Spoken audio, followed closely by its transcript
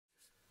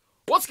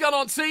What's going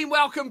on, team?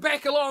 Welcome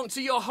back along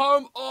to your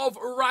home of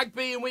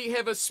rugby, and we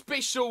have a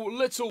special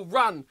little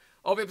run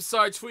of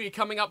episodes for you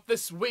coming up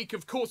this week.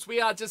 Of course,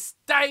 we are just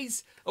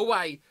days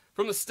away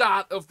from the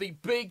start of the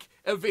big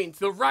event.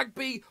 The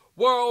Rugby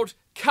World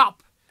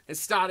Cup is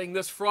starting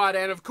this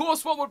Friday, and of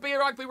course, what would be a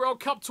Rugby World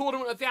Cup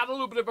tournament without a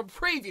little bit of a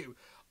preview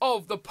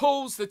of the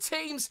pools, the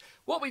teams,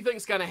 what we think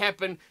is going to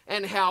happen,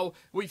 and how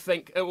we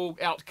think it will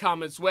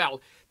outcome as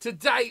well.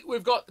 Today,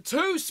 we've got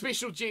two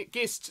special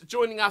guests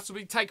joining us. We'll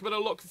be taking a bit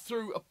of a look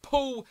through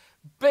Pool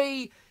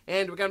B,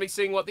 and we're going to be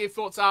seeing what their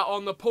thoughts are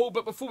on the pool.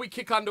 But before we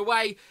kick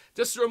underway,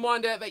 just a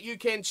reminder that you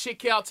can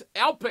check out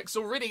our picks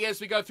already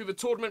as we go through the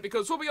tournament,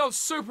 because we'll be on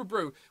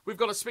SuperBru. We've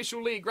got a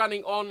special league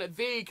running on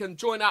there. You can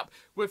join up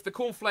with the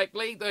Cornflake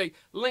league. The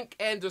link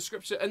and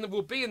description, and it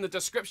will be in the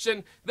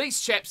description. These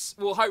chaps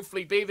will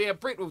hopefully be there.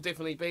 Brett will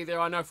definitely be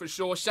there, I know for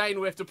sure. Shane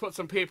will have to put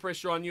some peer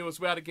pressure on you as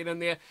well to get in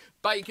there.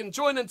 But you can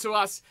join into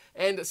us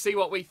and see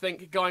what we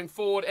think going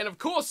forward. And of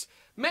course,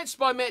 match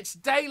by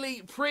match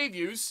daily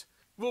previews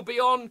will be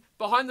on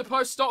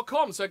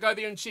behindthepost.com. So go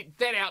there and check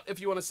that out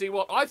if you want to see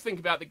what I think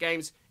about the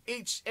games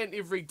each and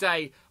every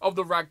day of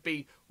the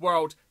Rugby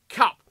World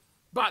Cup.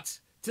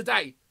 But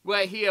today,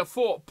 we're here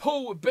for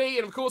Pool B,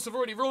 and of course I've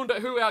already ruined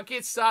it who our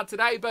guests are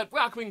today, but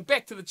welcoming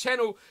back to the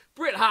channel,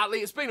 Brett Hartley.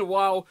 It's been a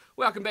while.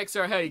 Welcome back,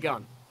 sir. How are you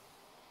going?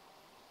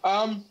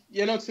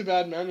 Yeah, not too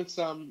bad, man. It's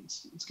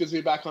good to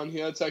be back on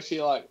here. It's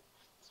actually like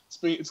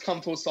it's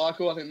come full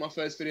cycle. I think my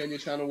first video on your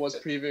channel was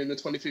previewing the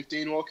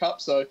 2015 World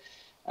Cup, so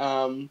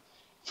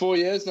 4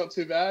 years, not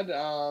too bad.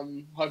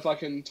 Hopefully I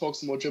can talk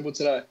some more dribble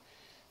today.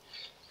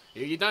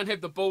 Yeah, you don't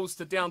have the balls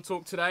to down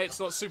talk today. It's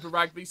not Super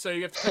Rugby, so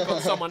you have to pick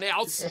on someone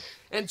else.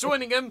 And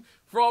joining him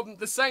from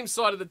the same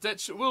side of the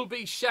ditch will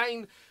be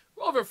Shane,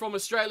 over from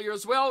Australia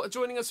as well,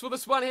 joining us for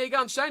this one. How you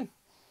going, Shane?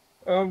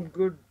 I'm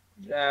good,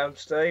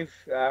 Steve.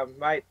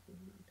 Mate,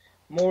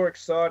 more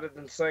excited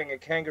than seeing a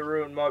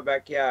kangaroo in my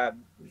backyard.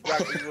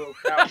 Rugby World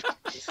Cup,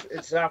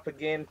 it's up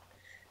again,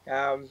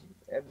 and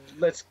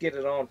let's get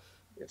it on.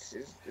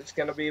 It's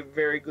going to be a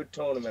very good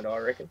tournament, I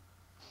reckon.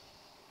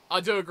 I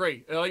do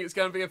agree. I think it's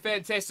going to be a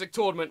fantastic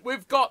tournament.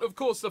 We've got, of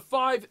course, the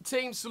 5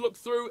 teams to look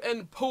through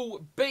in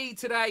Pool B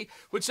today,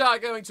 which are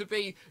going to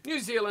be New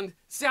Zealand,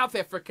 South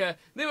Africa.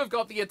 Then we've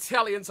got the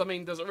Italians. I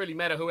mean, doesn't really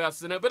matter who else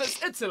is in it, but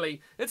it's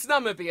Italy, it's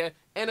Namibia,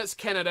 and it's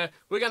Canada.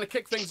 We're going to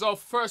kick things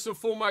off, first and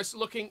foremost,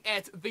 looking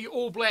at the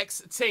All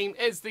Blacks team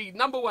as the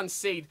 #1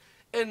 seed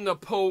in the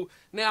pool.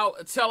 Now,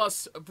 tell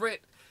us, Brett,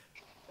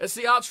 it's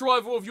the arch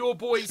rival of your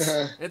boys.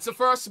 It's the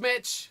first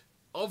match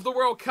of the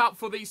World Cup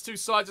for these two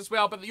sides as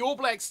well. But the All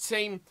Blacks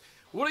team,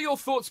 what are your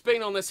thoughts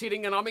been on this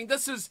heading? And I mean,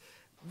 this is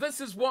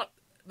what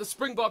the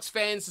Springboks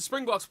fans, the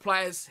Springboks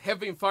players have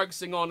been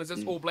focusing on, is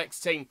this All Blacks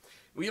team.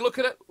 When you look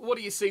at it, what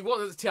do you see? What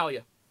does it tell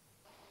you?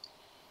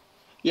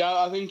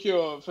 Yeah, I think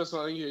you're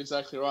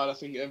exactly right. I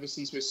think ever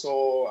since we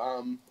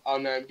saw our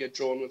name get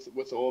drawn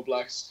with the All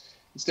Blacks,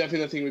 it's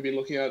definitely the thing we've been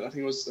looking at. I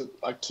think it was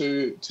like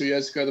two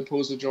years ago the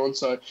pools were drawn.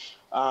 So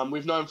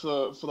we've known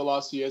for the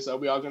last few years that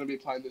we are going to be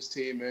playing this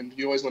team, and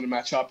you always want to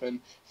match up. And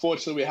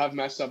fortunately, we have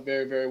matched up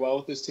very, very well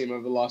with this team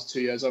over the last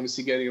 2 years.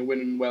 Obviously, getting a win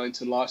in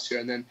Wellington last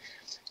year, and then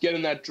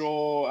getting that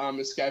draw,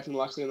 escaping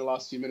luckily in the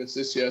last few minutes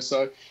this year.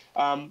 So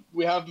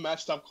we have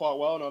matched up quite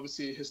well, and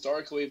obviously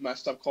historically we've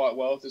matched up quite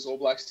well with this All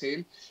Blacks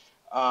team.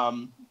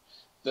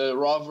 The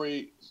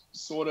rivalry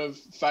sort of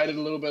faded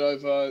a little bit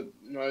over,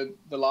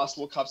 the last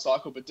World Cup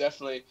cycle, but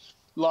definitely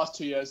the last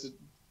 2 years, the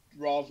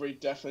rivalry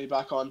definitely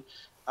back on.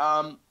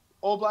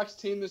 All Blacks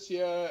team this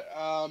year,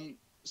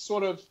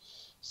 sort of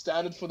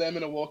standard for them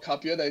in a World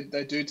Cup year.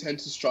 They do tend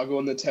to struggle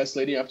in the test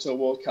leading up to a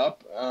World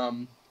Cup.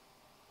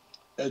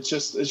 It's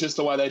just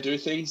the way they do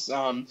things.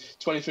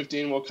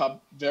 2015 World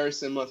Cup, very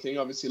similar thing.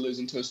 Obviously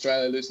losing to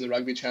Australia, losing the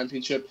Rugby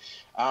Championship.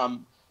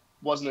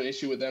 Wasn't an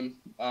issue with them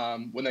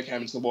when they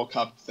came into the World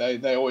Cup.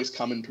 They always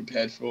come in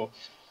prepared for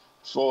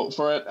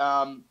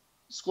it.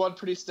 Squad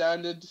pretty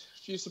standard.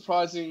 A few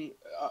surprising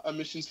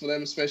omissions for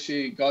them,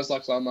 especially guys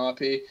like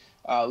Lamapi.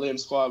 Liam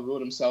Squire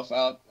ruled himself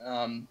out.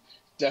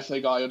 Definitely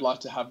a guy you'd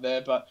like to have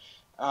there. But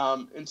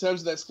in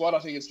terms of their squad, I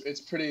think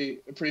it's a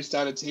pretty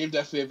standard team.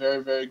 Definitely a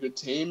very, very good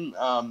team.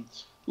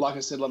 Like I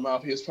said,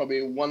 Lamapi is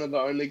probably one of the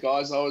only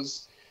guys I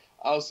was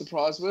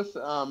surprised with.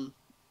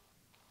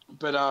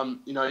 But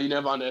you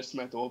never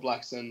underestimate the All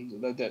Blacks,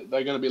 and they're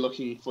going to be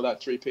looking for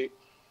that three-peat.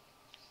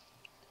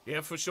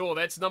 Yeah, for sure.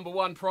 That's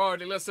 #1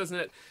 priority list, isn't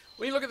it?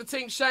 When you look at the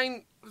team,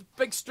 Shane,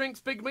 big strengths,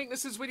 big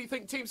weaknesses, where do you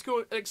think teams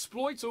can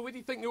exploit, or where do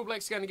you think the All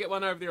Blacks are going to get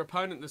one over their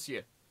opponent this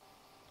year?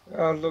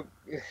 Oh, look,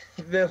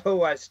 they'll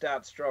always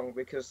start strong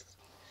because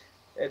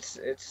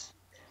it's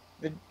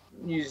the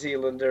New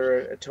Zealand are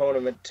a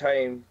tournament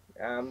team,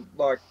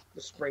 like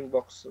the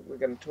Springboks that we're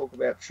going to talk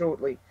about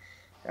shortly,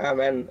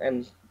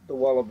 and the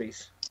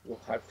Wallabies. Well,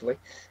 hopefully.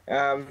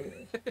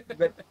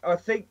 But I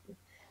think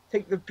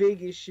the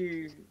big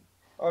issue,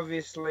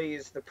 obviously,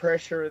 is the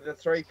pressure of the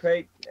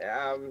three-peat.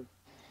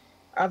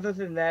 Other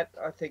than that,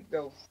 I think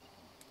they'll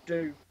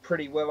do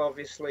pretty well,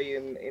 obviously,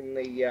 in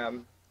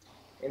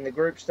the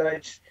group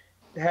stage.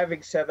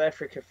 having South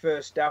Africa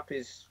first up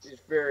is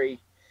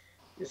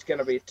going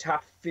to be a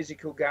tough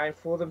physical game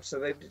for them.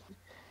 So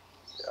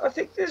I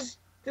think there's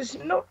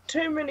not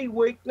too many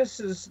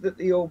weaknesses that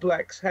the All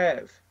Blacks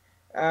have.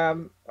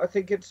 I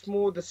think it's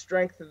more the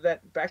strength of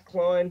that back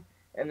line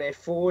and their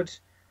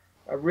forwards.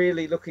 Are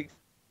really looking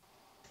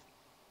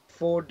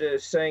forward to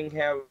seeing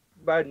how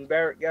Beauden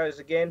Barrett goes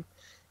again.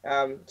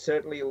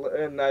 Certainly he'll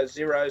earn those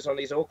zeros on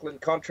his Auckland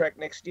contract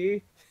next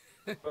year.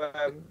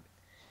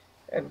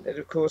 And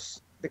of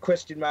course, the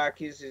question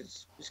mark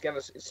is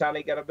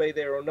Sonny going to be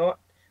there or not?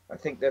 I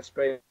think that's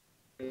been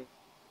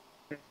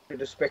a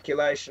bit of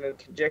speculation and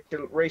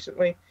conjecture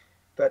recently.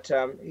 But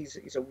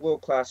he's a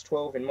world-class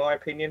 12, in my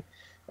opinion.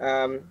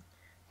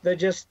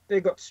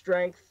 They've got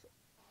strength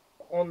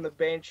on the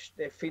bench.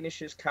 Their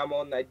finishers come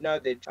on. They know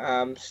their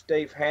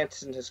Steve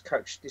Hansen has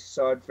coached this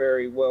side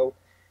very well.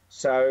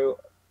 So,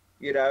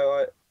 you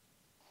know,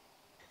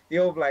 the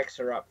All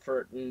Blacks are up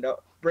for it, and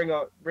bring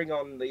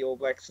on the All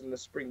Blacks and the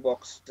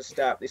Springboks to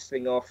start this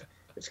thing off.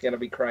 It's going to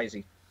be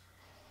crazy.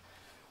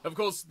 Of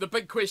course, the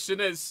big question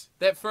is,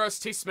 that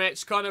first test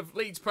match kind of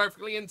leads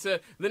perfectly into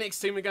the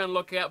next team we're going to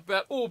look at,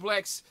 but All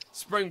Blacks,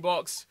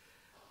 Springboks.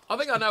 I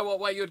think I know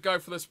what way you'd go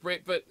for this,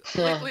 Brett, but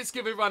let's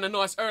give everyone a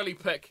nice early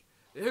pick.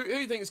 Who do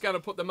you think is going to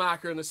put the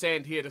marker in the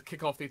sand here to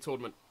kick off their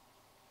tournament?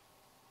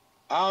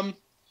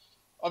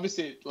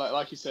 Obviously,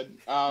 like you said,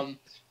 I'm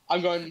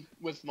going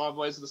with my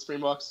boys of the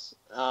Springboks.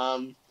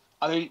 I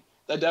think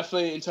they're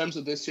definitely, in terms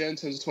of this year, in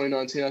terms of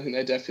 2019, I think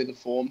they're definitely the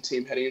form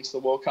team heading into the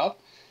World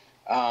Cup.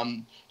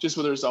 Just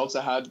with the results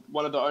they had,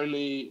 one of the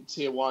only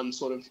Tier 1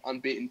 sort of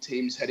unbeaten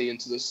teams heading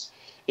into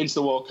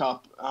the World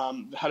Cup.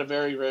 Had a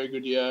very, very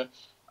good year.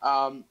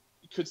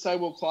 Could say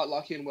we're quite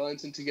lucky in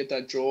Wellington to get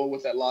that draw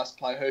with that last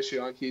play, Hershey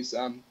Yankees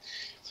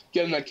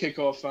getting that kick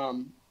off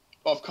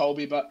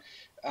Colby. But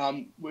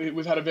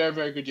we've had a very,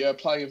 very good year,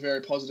 playing a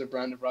very positive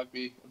brand of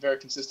rugby, a very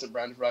consistent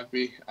brand of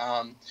rugby.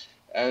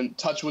 And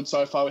touch wood,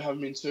 so far we haven't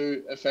been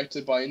too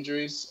affected by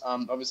injuries.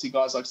 Obviously,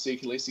 guys like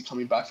Sika Lisi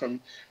coming back from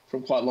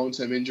quite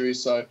long-term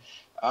injuries. So,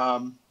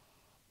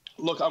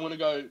 look, I'm gonna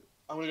go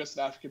South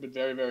Africa, but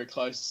very, very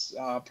close.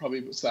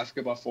 Probably South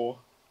Africa by 4.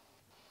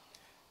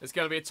 It's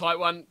going to be a tight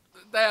one.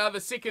 They are the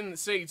second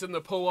seeds in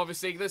the pool,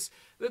 obviously.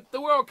 The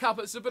World Cup,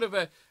 it's a bit of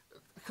a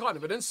kind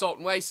of an insult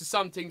in ways to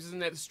some teams,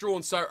 isn't it? It's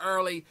drawn so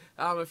early.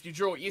 If you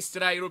draw it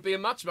yesterday, it would be a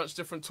much, much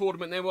different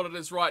tournament than what it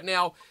is right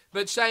now.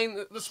 But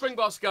Shane, the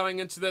Springboks going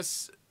into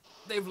this,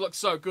 they've looked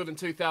so good in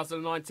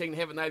 2019,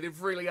 haven't they?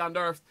 They've really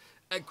unearthed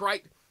a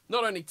great,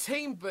 not only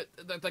team, but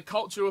the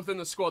culture within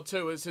the squad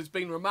too has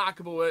been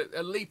remarkable,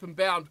 a leap and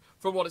bound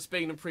from what it's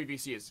been in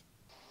previous years.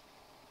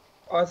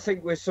 I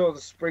think we saw the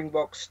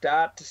Springboks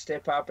start to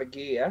step up a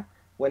gear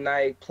when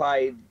they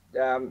played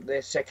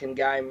their second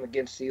game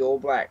against the All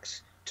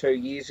Blacks 2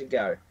 years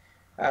ago.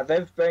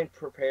 They've been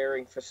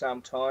preparing for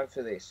some time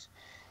for this,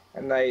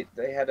 and they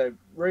had a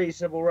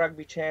reasonable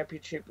rugby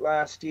championship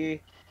last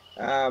year,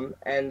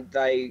 and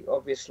they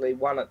obviously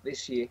won it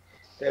this year.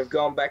 They've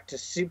gone back to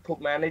simple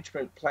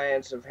management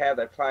plans of how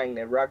they're playing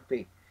their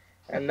rugby,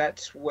 and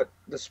that's what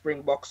the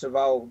Springboks of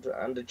old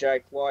under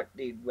Jake White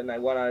did when they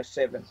won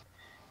 07.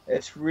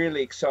 It's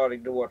really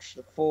exciting to watch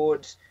the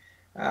forwards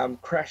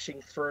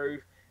crashing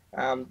through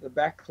the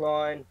back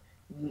line,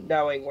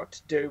 knowing what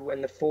to do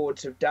when the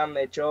forwards have done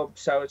their job.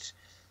 So it's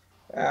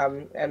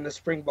and the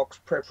Springboks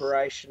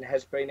preparation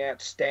has been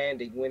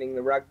outstanding, winning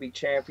the rugby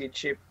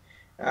championship,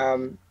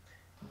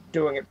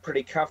 doing it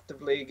pretty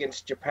comfortably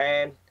against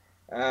Japan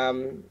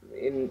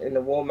in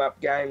the warm-up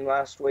game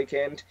last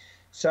weekend.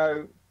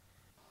 So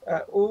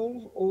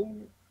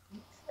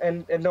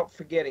And not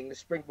forgetting, the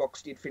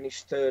Springboks did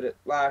finish third at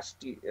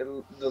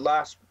the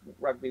last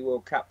Rugby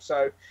World Cup.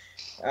 So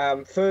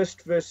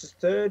first versus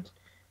third,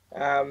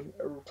 a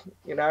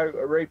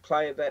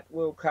replay of that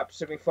World Cup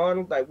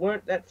semi-final. They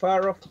weren't that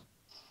far off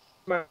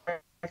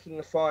making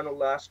the final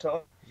last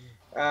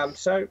time.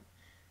 So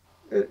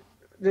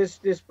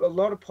there's a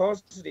lot of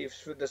positives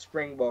for the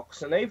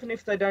Springboks. And even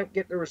if they don't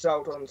get the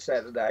result on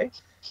Saturday,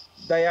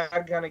 they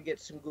are going to get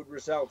some good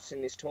results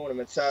in this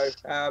tournament. So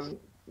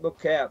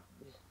look out.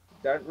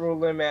 Don't rule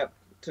them out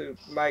to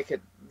make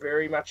it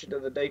very much into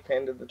the deep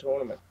end of the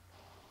tournament.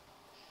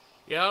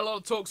 Yeah, a lot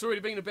of talk's already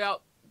been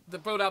about the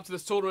build-up to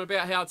this tournament,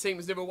 about how a team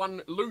has never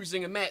won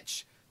losing a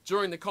match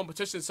during the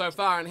competition so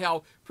far, and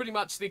how pretty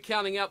much they're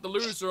counting out the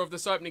loser of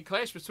this opening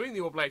clash between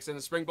the All Blacks and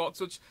the Springboks,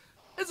 which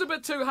is a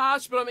bit too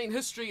harsh, but I mean,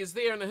 history is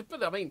there,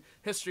 but I mean,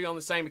 history on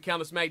the same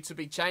account is made to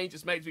be changed,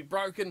 it's made to be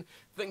broken,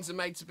 things are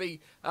made to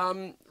be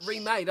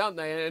remade, aren't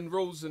they, and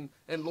rules and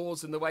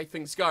laws and the way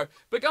things go.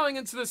 But going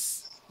into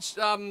this,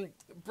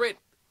 Brett,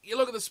 you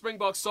look at the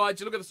Springboks side,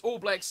 you look at this All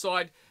Blacks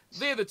side,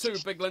 they're the two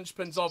big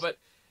linchpins of it.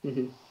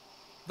 Mm-hmm.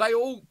 They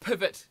all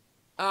pivot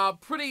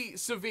pretty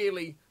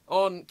severely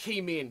on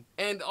key men,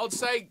 and I'd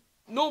say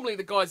normally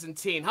the guys in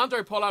 10.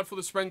 Handré Pollard for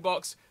the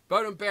Springboks,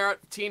 Beauden Barrett,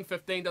 10,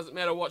 15, doesn't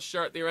matter what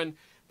shirt they're in.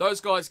 Those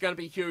guys are going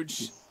to be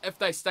huge. If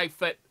they stay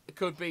fit, it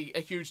could be a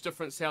huge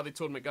difference how the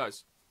tournament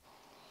goes.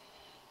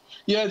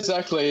 Yeah,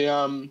 exactly.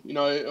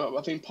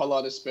 I think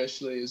Pollard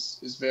especially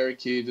is very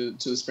key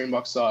to the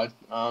Springbok side.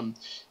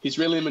 He's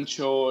really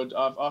matured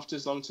after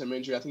his long-term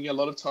injury. I think he had a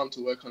lot of time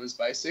to work on his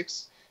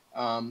basics,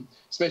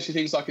 especially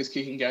things like his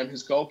kicking game.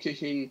 His goal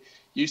kicking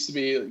used to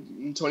be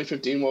in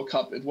 2015 World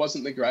Cup. It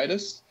wasn't the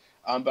greatest,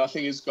 but I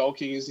think his goal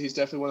kicking he's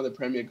definitely one of the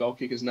premier goal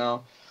kickers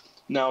now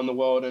in the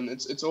world. And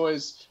it's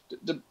always,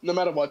 no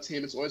matter what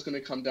team, it's always going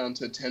to come down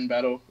to a 10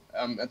 battle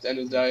at the end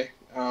of the day.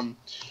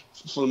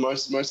 For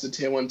most of the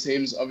tier 1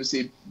 teams,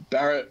 obviously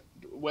Barrett,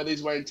 whether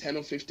he's wearing 10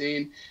 or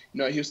 15,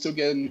 he'll still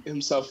get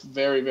himself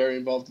very, very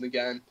involved in the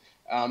game.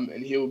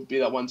 And he'll be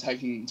that one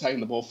taking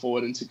the ball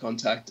forward into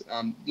contact,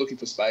 looking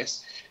for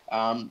space.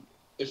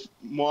 If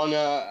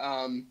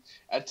Moanga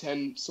at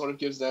 10 sort of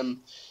gives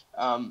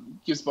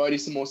Bodie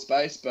some more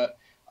space, but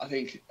I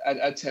think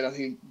at 10, I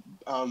think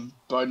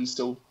Bowden's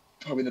still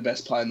probably the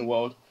best player in the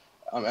world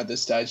at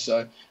this stage.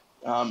 So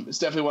it's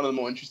definitely one of the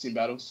more interesting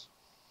battles.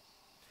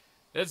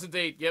 Yes,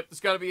 indeed. Yep, it's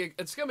going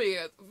to be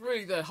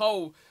really the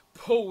whole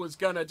pool is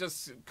going to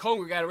just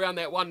congregate around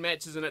that one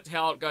match, isn't it?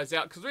 How it goes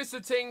out, because the rest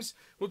of the teams,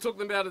 we'll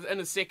talk about it in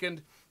a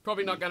second,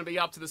 probably not going to be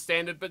up to the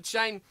standard. But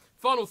Shane,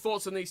 final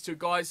thoughts on these two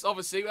guys.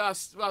 Obviously, we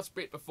asked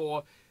Brett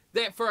before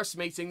that first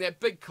meeting, that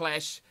big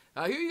clash.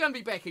 Who are you going to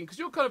be backing? Because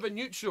you're kind of a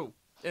neutral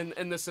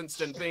in this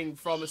instant, being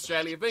from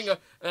Australia, being an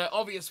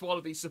obvious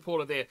Wallaby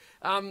supporter there.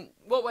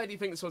 What way do you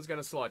think this one's going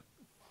to slide?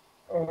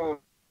 Oh,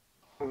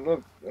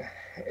 look,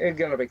 it's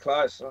going to be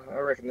close. I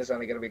reckon there's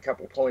only going to be a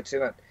couple of points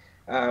in it.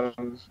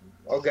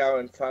 I'll go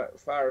and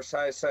far as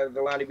say so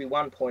there'll only be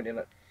 1 point in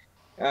it.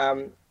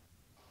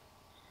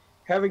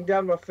 Having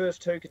done my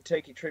first 2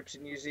 Kentucky trips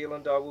in New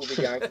Zealand, I will be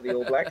going for the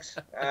All Blacks.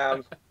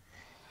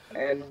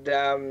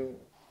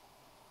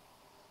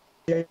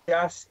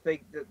 Just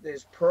think that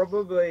there's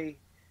probably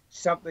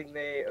something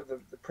there of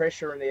the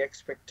pressure and the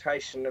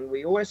expectation, and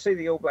we always see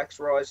the All Blacks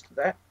rise to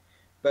that,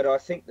 but I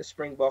think the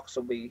Springboks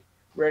will be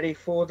ready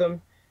for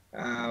them.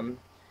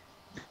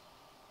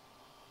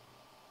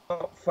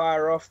 Not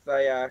far off,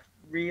 they are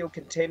real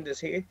contenders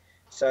here,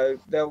 so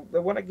they'll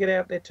want to get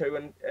out there too.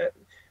 And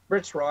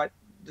Brett's right,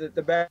 the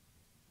battle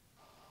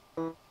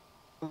of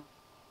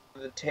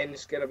the 10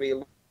 is going to be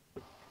the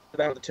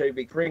battle of the 2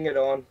 big. Bring it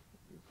on.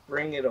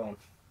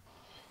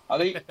 I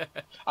think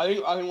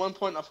one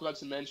point I forgot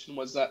to mention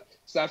was that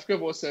South Africa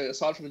have also,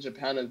 aside from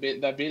Japan,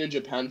 they've been in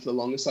Japan for the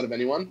longest out of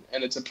anyone,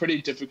 and it's a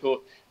pretty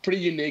difficult, pretty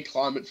unique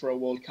climate for a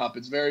World Cup.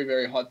 It's very,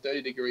 very hot,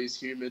 30 degrees,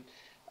 humid.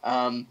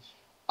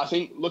 I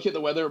think, look at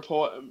the weather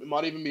report, it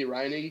might even be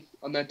raining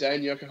on that day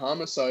in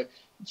Yokohama, so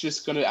it's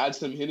just going to add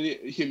to the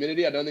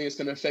humidity. I don't think it's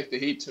going to affect the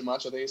heat too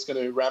much. I think it's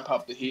going to ramp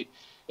up the heat,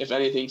 if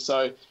anything.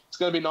 So it's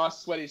going to be nice,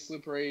 sweaty,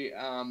 slippery,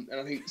 and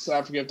I think South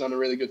Africa have done a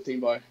really good thing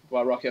by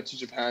rocking up to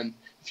Japan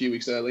a few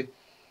weeks early.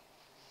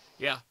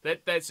 Yeah,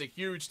 that's a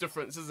huge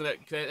difference, isn't it?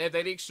 They have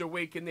that extra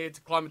week in there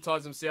to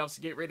acclimatise themselves,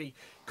 to get ready.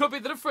 Could be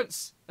the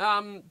difference.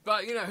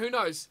 But, who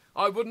knows?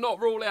 I would not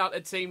rule out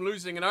a team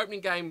losing an opening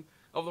game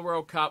of the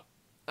World Cup,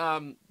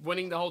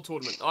 winning the whole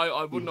tournament.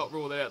 I would not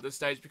rule that out at this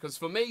stage, because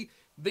for me,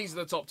 these are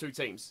the top 2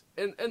 teams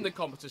in the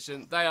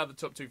competition. They are the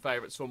top 2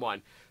 favourites for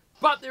mine.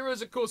 But there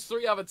is, of course,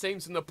 3 other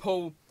teams in the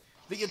pool.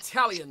 The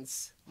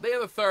Italians, they're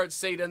the 3rd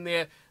seed in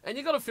there. And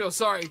you've got to feel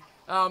sorry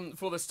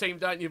for this team,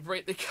 don't you,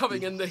 Brett? They're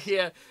coming in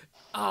here.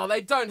 Oh,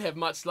 they don't have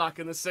much luck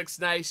in the Six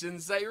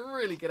Nations. They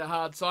really get a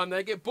hard time.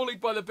 They get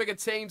bullied by the bigger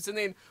teams. And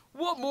then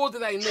what more do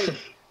they need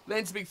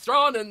than to be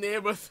thrown in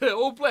there with the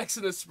All Blacks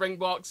and the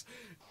Springboks?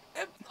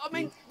 I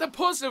mean, the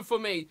positive for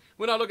me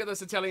when I look at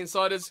this Italian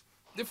side is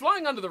they're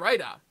flying under the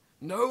radar.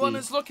 No one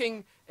is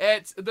looking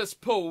at this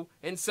pool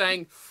and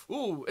saying,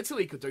 ooh,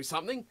 Italy could do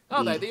something,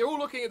 are they? They're all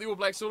looking at the All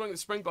Blacks, all looking at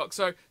the Springboks,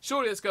 so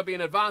surely it's going to be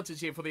an advantage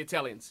here for the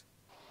Italians.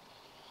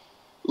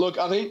 Look,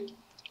 I think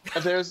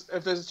if there's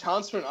a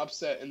chance for an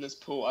upset in this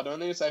pool, I don't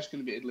think it's actually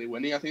going to be Italy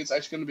winning. I think it's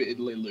actually going to be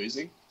Italy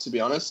losing, to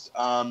be honest.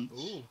 I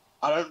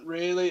don't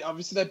really...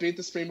 Obviously, they beat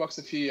the Springboks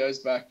a few years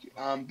back,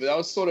 but that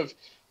was sort of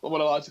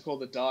what I like to call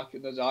the dark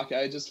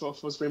ages for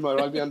Springbok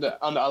rugby under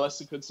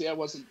Alistair Coetzee. It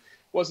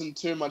wasn't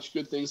too much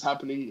good things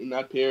happening in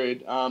that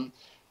period.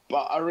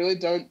 But I really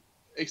don't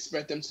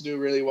expect them to do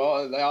really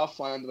well. They are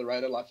flying under the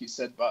radar, like you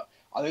said, but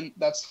I think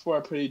that's for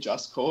a pretty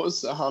just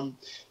cause.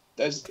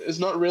 There's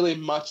not really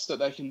much that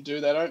they can do.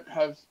 They don't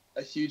have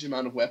a huge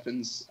amount of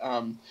weapons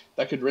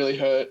that could really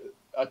hurt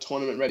a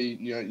tournament-ready,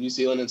 New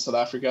Zealand and South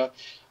Africa.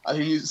 I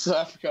think South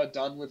Africa are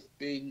done with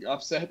being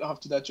upset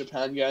after that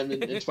Japan game in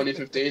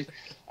 2015.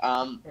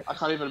 I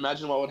can't even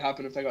imagine what would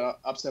happen if they got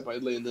upset by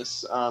Italy in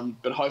this,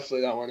 but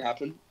hopefully that won't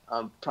happen.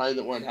 I'm praying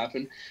that won't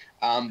happen.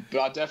 But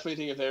I definitely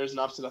think if there is an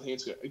upset, I think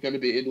it's going to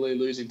be Italy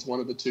losing to one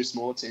of the 2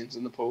 smaller teams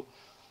in the pool.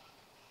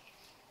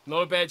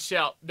 Not a bad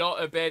shout.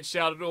 Not a bad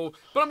shout at all.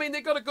 But, I mean,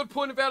 they've got a good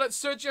point about it.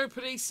 Sergio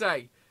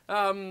Parise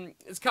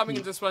is coming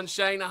into this one,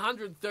 Shane.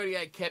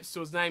 138 caps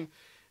to his name.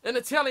 An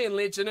Italian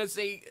legend, is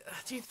he?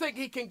 Do you think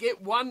he can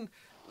get one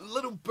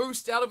little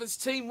boost out of his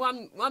team?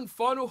 One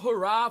final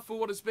hurrah for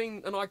what has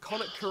been an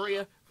iconic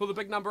career for the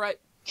big number 8?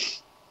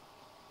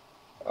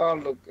 Oh,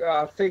 look,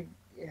 I think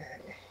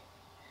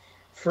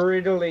for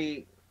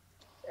Italy,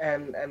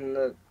 and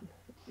the,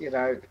 you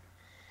know,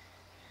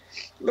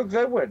 look,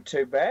 they weren't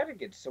too bad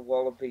against the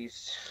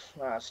Wallabies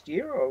last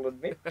year, I'll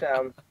admit.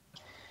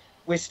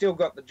 We still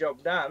got the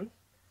job done,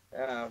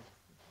 but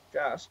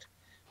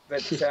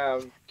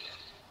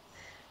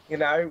you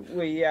know,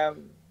 we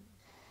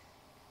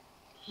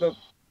look,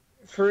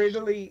 for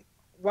Italy.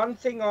 One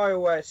thing I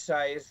always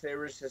say is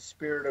there is the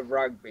spirit of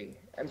rugby,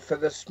 and for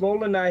the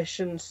smaller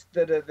nations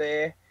that are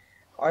there,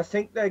 I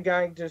think they're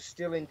going to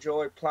still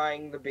enjoy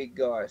playing the big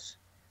guys.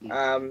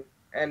 And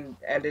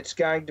it's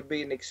going to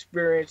be an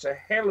experience, a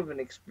hell of an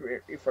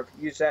experience, if I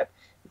could use that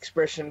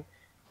expression,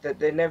 that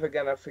they're never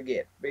going to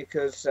forget.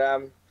 Because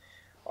I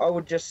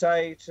would just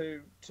say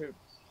to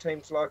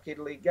teams like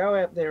Italy, go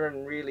out there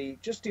and really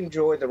just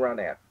enjoy the run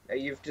out.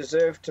 You've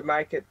deserved to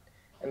make it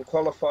and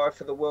qualify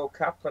for the World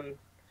Cup, and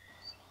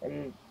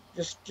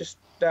just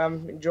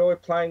enjoy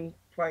playing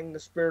the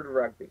spirit of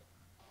rugby.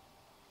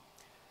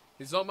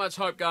 There's not much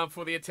hope going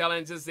for the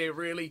Italians as they're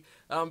really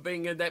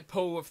being in that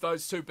pool of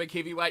those two big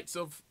heavyweights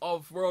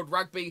of world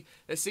rugby,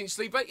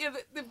 essentially. But yeah,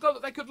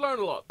 they could learn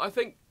a lot. I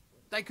think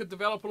they could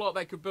develop a lot.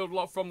 They could build a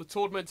lot from the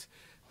tournament.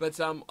 But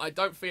I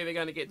don't fear they're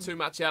going to get too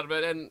much out of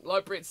it. And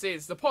like Brett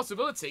says, the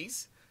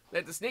possibilities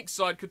that this next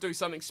side could do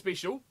something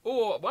special,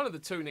 or one of the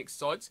two next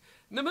sides,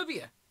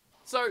 Namibia.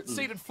 So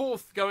seeded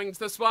fourth going into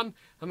this one.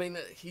 I mean,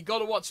 you got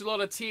to watch a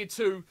lot of tier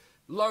 2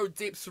 low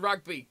depth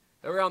rugby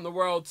around the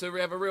world to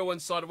have a real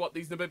insight of what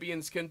these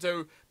Namibians can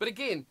do. But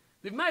again,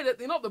 they've made it.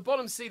 They're not the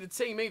bottom seeded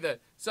team either.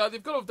 So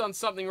they've got to have done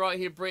something right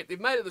here, Brett.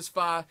 They've made it this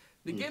far.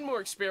 They're getting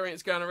more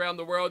experience going around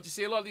the world. You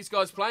see a lot of these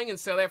guys playing in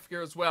South Africa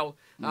as well,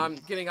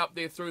 getting up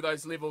there through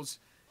those levels.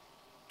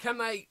 Can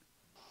they,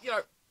 you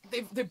know,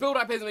 their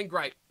build-up hasn't been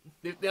great.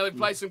 They've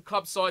played some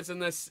club sides in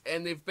this,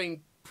 and they've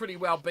been pretty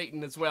well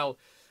beaten as well.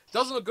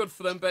 Doesn't look good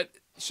for them, but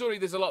surely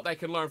there's a lot they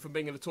can learn from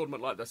being in a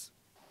tournament like this.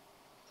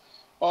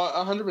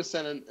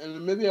 100%, and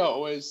Namibia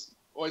always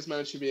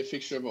managed to be a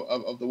fixture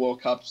of the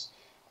World Cups.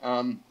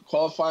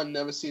 Qualifying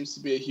never seems to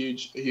be a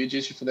huge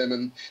issue for them,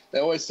 and they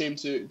always seem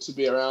to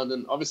be around.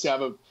 And obviously, I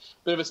have a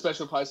bit of a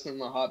special place in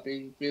my heart,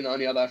 being the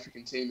only other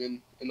African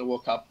team in the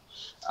World Cup.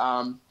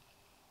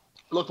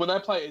 Look, when they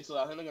play Italy,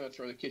 I think they're going to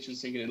throw the kitchen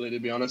sink at Italy. To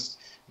be honest,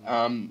 they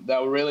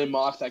will really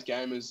mark that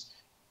game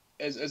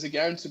as a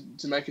game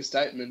to make a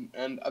statement,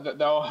 and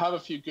they'll have a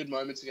few good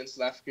moments against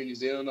South Africa and New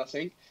Zealand, I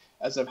think,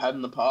 as they've had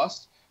in the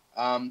past.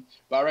 But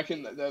I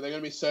reckon they're going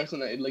to be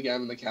circling that Italy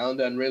game in the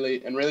calendar and really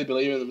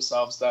believe in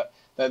themselves that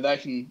they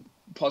can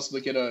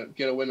possibly get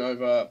a win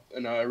over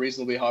a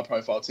reasonably high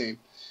profile team.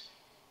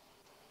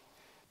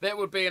 That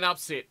would be an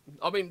upset.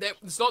 I mean,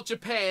 it's not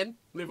Japan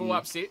level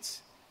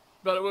upsets,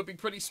 but it would be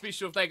pretty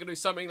special if they could do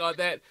something like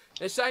that.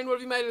 And Shane, what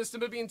have you made of this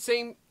Namibian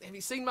team? Have you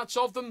seen much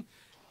of them?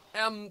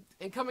 And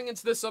coming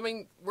into this, I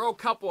mean, World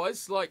Cup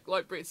wise, like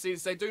Brett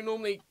says, they do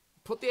normally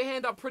put their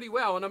hand up pretty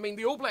well. And I mean,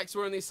 the All Blacks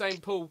were in their same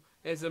pool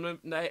as the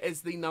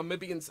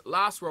Namibians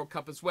last World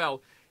Cup as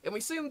well. And we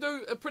see them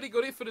do a pretty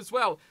good effort as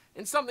well.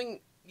 And something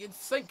you'd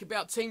think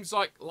about teams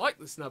like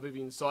this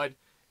Namibian side,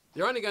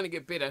 they're only going to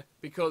get better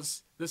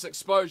because this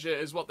exposure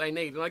is what they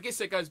need. And I guess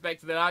that goes back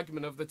to that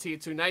argument of the Tier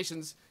 2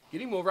 nations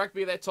getting more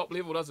rugby at that top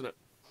level, doesn't it?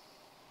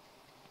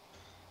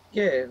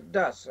 Yeah, it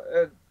does.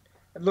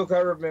 Look, I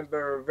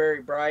remember a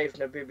very brave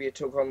Namibia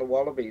took on the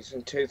Wallabies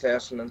in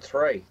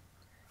 2003,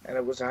 and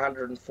it was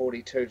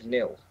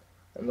 142-0.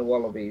 And the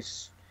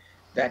Wallabies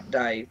that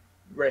day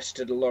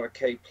rested a lot of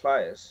key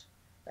players.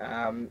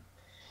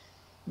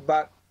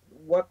 But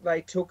what they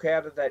took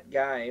out of that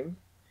game,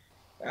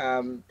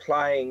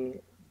 playing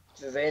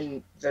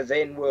the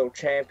then world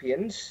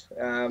champions,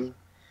 and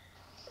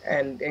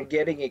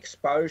getting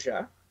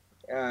exposure,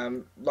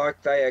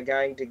 like they are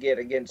going to get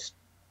against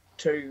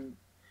two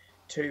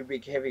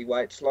big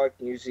heavyweights like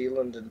New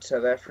Zealand and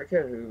South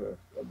Africa, who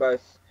are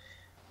both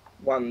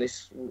won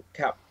this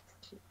cup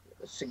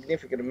a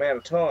significant amount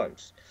of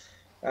times,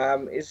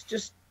 is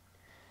just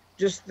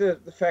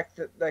the fact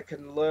that they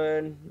can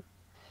learn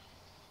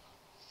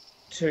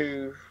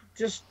to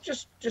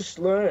just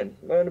learn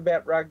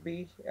about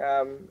rugby,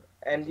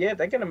 and yeah,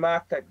 they're going to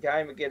mark that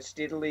game against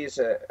Italy as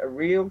a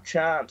real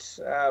chance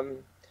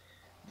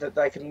that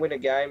they can win a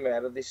game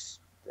out of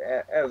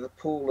the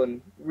pool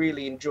and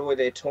really enjoy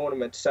their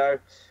tournament. So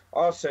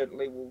I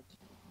certainly will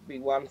be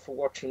one for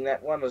watching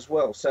that one as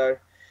well. So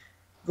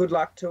good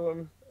luck to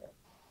them.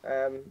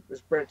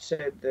 As Brett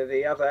said, they're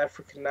the other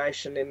African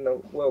nation in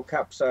the World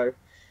Cup. So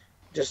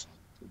just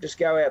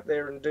go out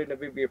there and do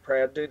Namibia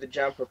proud, do the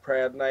jumper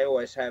proud, and they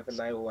always have, and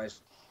they always.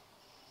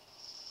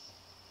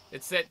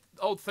 It's that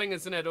old thing,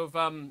 isn't it, of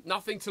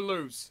nothing to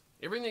lose,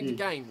 everything to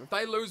gain. If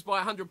they lose by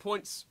 100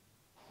 points,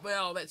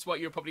 well, that's what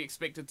you're probably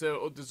expected to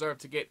or deserve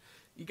to get.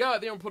 You go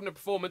out there and put in a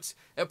performance,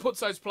 it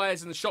puts those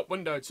players in the shop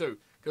window too,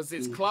 because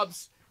there's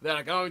clubs that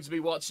are going to be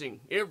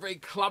watching. Every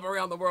club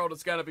around the world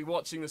is going to be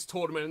watching this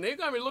tournament, and they're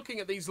going to be looking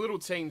at these little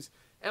teams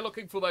and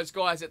looking for those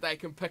guys that they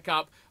can pick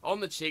up on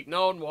the cheap,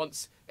 no one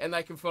wants, and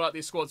they can fill out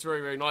their squads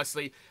very, very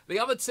nicely. The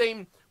other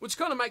team, which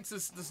kind of makes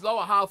this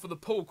lower half of the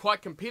pool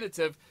quite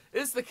competitive,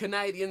 is the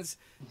Canadians.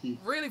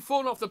 Really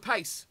falling off the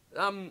pace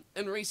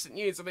in recent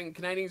years. I think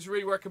Canadians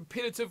really were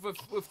competitive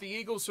with the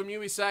Eagles from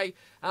USA,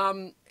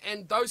 and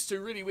those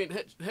two really went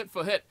hit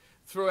for hit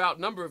throughout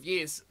a number of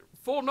years.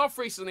 Fallen off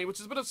recently, which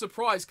is a bit of a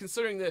surprise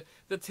considering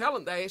the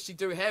talent they actually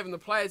do have and the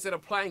players that are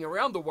playing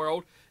around the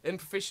world in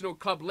professional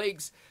club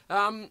leagues.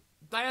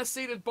 They are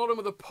seated bottom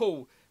of the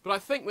pool, but I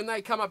think when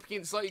they come up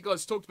against, like you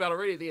guys talked about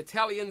already, the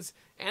Italians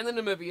and the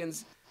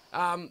Namibians,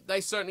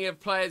 they certainly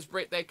have players,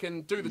 Brett, that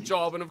can do the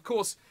job. And of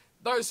course,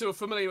 those who are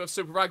familiar with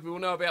Super Rugby will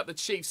know about the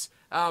Chiefs'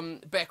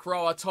 back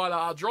rower Tyler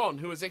Ardron,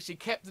 who is actually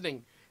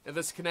captaining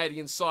this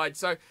Canadian side.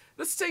 So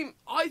this team,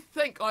 I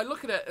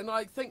look at it and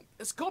I think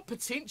it's got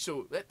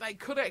potential that they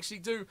could actually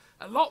do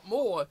a lot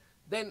more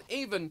than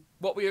even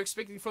what we were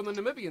expecting from the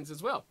Namibians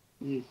as well.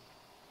 Mm.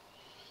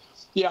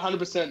 Yeah,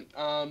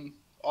 100%.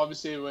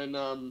 Obviously,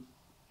 when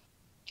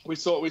we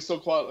saw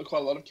quite a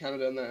lot of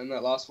Canada in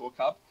that last World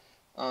Cup,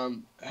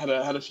 had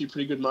a few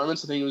pretty good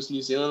moments. I think it was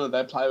New Zealand that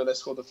they played where they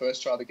scored the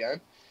first try of the game.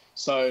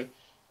 So,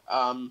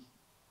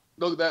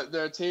 look,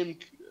 they're a team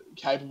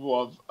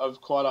capable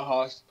of quite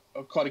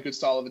a good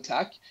style of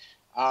attack,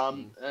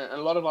 and a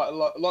lot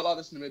like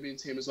this Namibian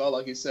team as well.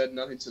 Like you said,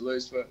 nothing to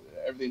lose but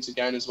everything to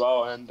gain as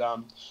well. And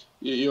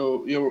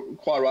you're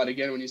quite right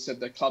again when you said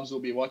the clubs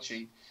will be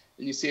watching.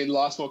 And you see in the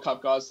last World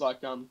Cup guys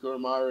like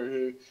Gurumaru,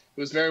 who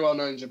was very well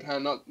known in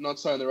Japan, not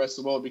so in the rest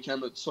of the world,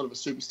 became a sort of a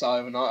superstar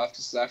overnight after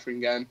the South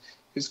African game.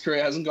 His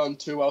career hasn't gone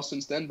too well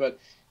since then, but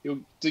he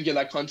did get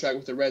that contract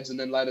with the Reds and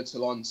then later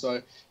Toulon.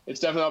 So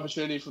it's definitely an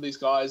opportunity for these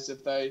guys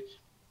if they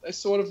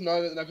sort of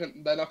know that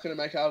they're not going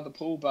to make it out of the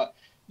pool, but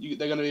they're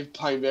going to be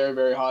playing very,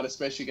 very hard,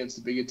 especially against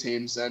the bigger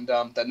teams. And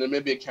that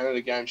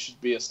Namibia-Canada game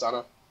should be a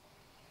stunner.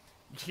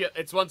 Yeah,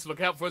 it's one to look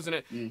out for, isn't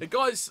it? The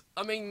guys,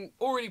 I mean,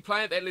 already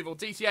playing at that level.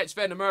 DTH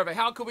Van der Merwe,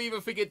 how could we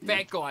even forget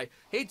that guy?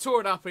 He tore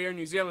it up here in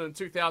New Zealand in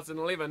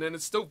 2011 and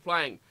is still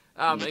playing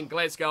in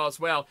Glasgow as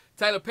well.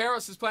 Taylor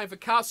Paris is playing for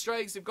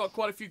Castres. They've got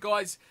quite a few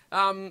guys.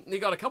 They've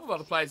got a couple of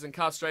other players in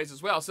Castres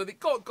as well. So they've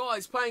got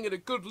guys playing at a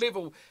good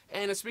level,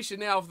 and especially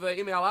now with the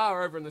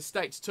MLR over in the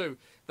States too,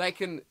 they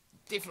can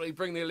definitely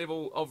bring their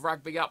level of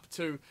rugby up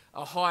to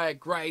a higher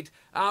grade.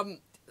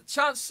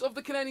 Chance of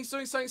the Canadians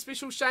doing something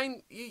special,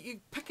 Shane? You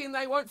picking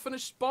they won't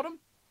finish bottom?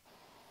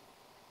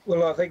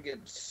 Well, I think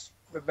it's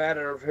a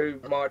matter of who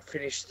might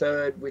finish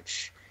third,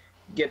 which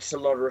gets a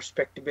lot of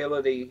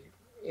respectability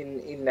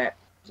in that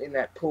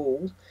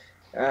pool.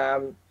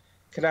 Canada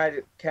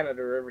have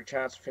every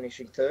chance of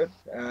finishing third.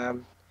 I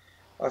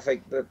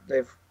think that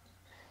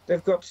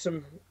they've got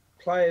some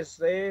players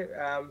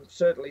there.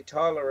 Certainly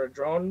Tyler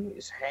Ardron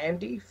is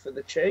handy for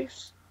the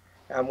Chiefs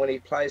when he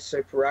plays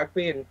Super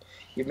Rugby, and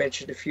you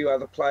mentioned a few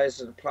other players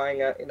that are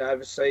playing in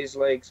overseas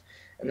leagues,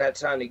 and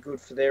that's only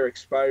good for their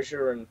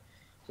exposure and,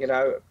 you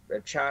know, a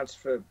chance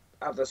for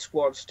other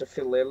squads to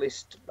fill their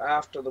list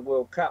after the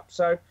World Cup.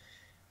 So,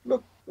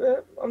 look,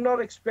 I'm not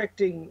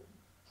expecting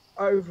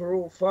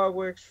overall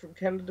fireworks from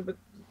Canada, but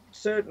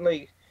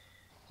certainly,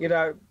 you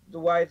know, the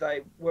way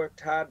they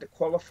worked hard to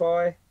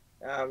qualify,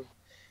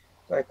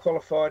 they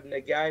qualified in a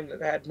game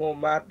that had more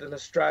mud than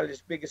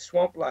Australia's biggest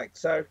swamp lake.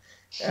 So,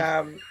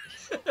 so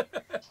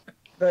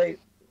they're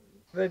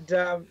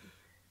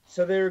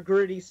a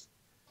gritty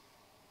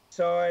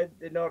side.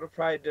 They're not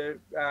afraid to,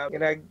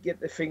 get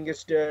their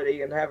fingers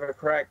dirty and have a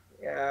crack.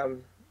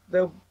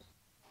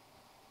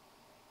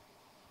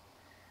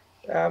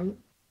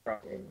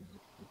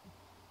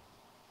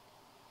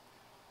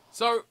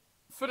 So,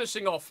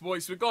 finishing off,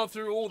 boys, we've gone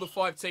through all the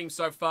 5 teams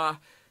so far.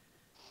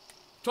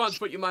 Trying to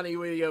put your money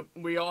where your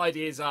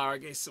ideas are, I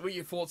guess, where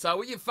your thoughts are,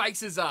 where your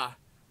faces are.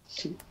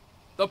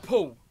 The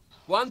pool,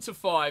 1 to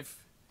 5.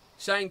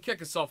 Shane,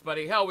 kick us off,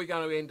 buddy. How are we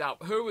going to end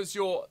up? Who is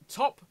your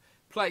top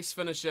place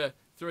finisher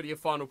through to your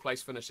final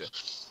place finisher?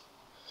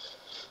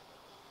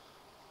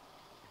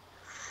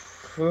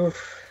 I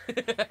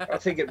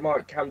think it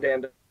might come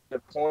down to the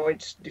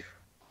points.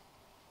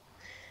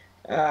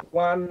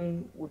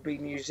 1 would be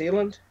New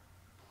Zealand.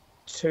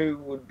 2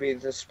 would be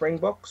the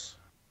Springboks.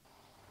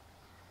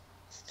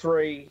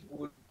 3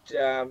 would,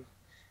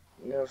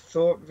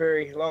 thought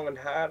very long and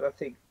hard. I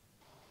think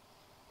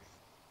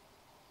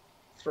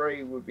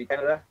 3 would be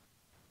Canada,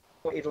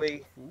 4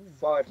 Italy,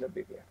 5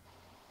 Namibia.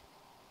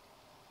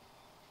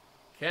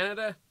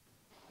 Canada,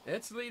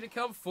 Italy to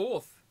come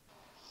 4th.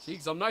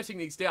 Jeez, I'm noting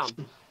these down.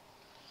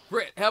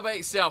 Brett, how about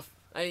yourself?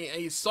 Are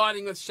you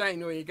siding with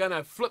Shane, or are you going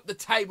to flip the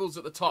tables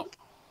at the top?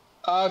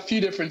 A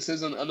few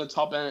differences on the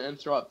top and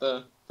throughout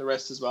the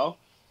rest as well.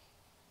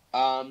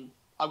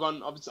 I've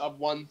won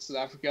South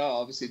Africa. I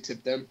obviously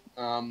tipped them,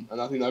 and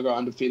I think they'll go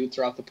undefeated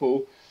throughout the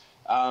pool.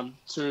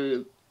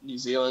 2, New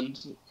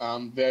Zealand,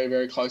 very,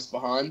 very close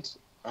behind.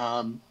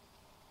 3,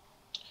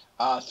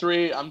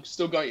 I'm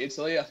still going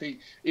Italy. I think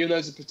even though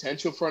there's a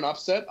potential for an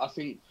upset, I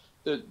think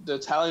the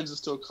Italians are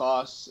still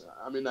class.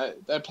 I mean,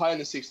 they play in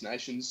the Six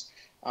Nations,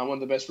 one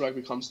of the best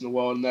rugby comps in the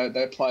world, and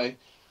they play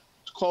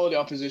quality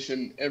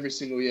opposition every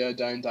single year,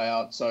 day in, day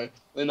out. So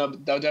they'll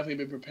definitely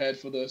be prepared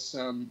for this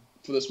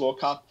World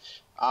Cup.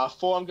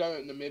 4, I'm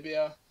going with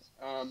Namibia.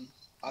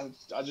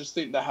 I just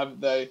think they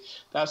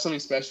have something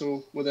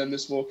special within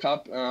this World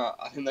Cup.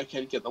 I think they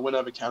can get the win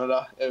over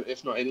Canada,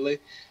 if not Italy,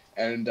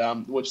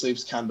 and which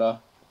leaves Canada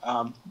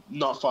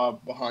not far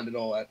behind at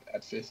all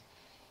at fifth.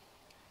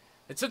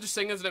 It's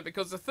interesting, isn't it?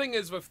 Because the thing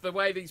is, with the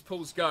way these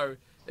pools go,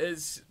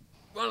 is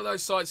one of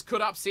those sides could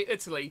upset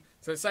Italy.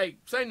 So say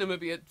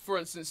Namibia, for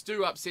instance,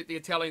 do upset the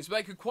Italians, but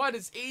they could quite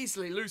as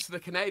easily lose to the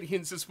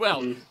Canadians as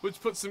well,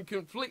 which puts them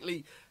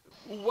completely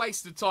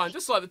wasted time.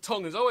 Just like the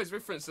Tongans. I always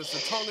reference this.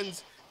 The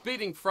Tongans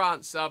beating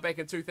France back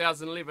in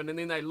 2011, and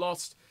then they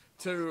lost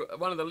to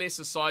one of the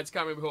lesser sides,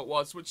 can't remember who it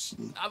was, which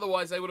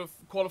otherwise they would have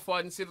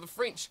qualified instead of the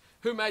French,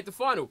 who made the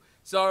final.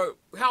 So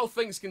how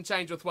things can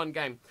change with one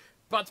game.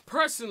 But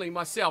personally,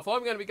 myself,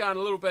 I'm going to be going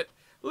a little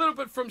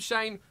bit from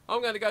Shane.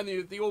 I'm going to go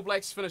the All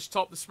Blacks finish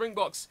top, the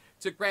Springboks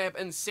to grab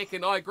in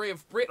second. I agree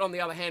with Brett, on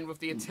the other hand, with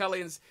the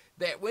Italians,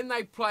 that when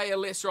they play a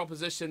lesser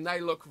opposition,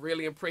 they look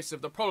really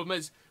impressive. The problem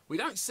is we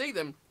don't see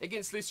them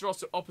against lesser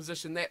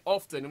opposition that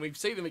often, and we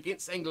see them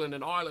against England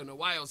and Ireland and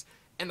Wales,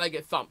 and they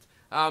get thumped.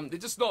 They're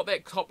just not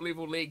that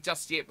top-level league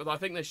just yet, but I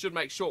think they should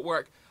make short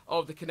work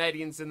of the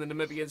Canadians and the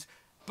Namibians.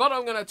 But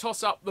I'm going to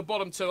toss up the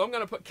bottom two. I'm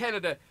going to put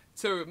Canada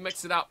to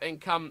mix it up and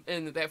come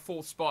in that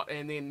fourth spot,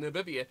 and then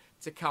Namibia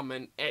to come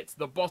in at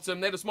the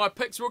bottom. That is my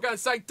picks. We're going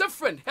to say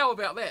different. How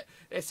about that?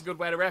 That's a good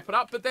way to wrap it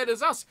up. But that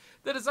is us.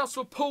 That is us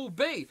for Pool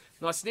B.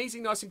 Nice and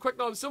easy, nice and quick,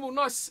 nice and simple.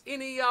 Nice.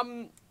 Any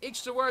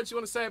extra words you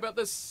want to say about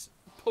this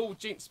pool,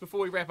 gents, before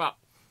we wrap up?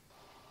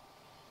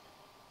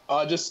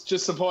 Just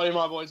supporting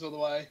my boys all the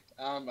way.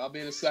 I'll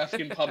be in a South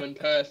African pub in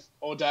Perth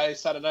all day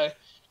Saturday.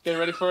 Getting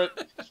ready for it.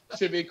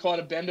 Should be quite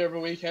a bender of a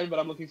weekend, but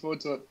I'm looking forward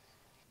to it.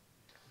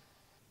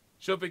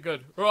 Should be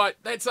good. Right,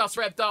 that's us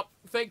wrapped up.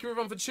 Thank you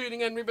everyone for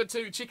tuning in. Remember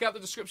to check out the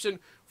description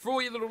for all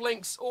your little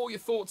links, all your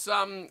thoughts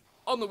on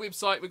the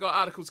website. We've got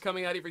articles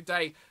coming out every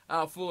day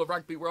for the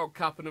Rugby World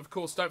Cup. And of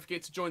course, don't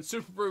forget to join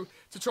SuperBru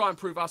to try and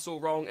prove us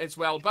all wrong as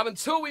well. But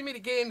until we meet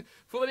again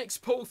for the next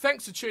pool,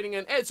 thanks for tuning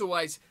in as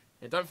always.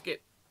 And don't forget,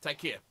 take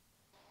care.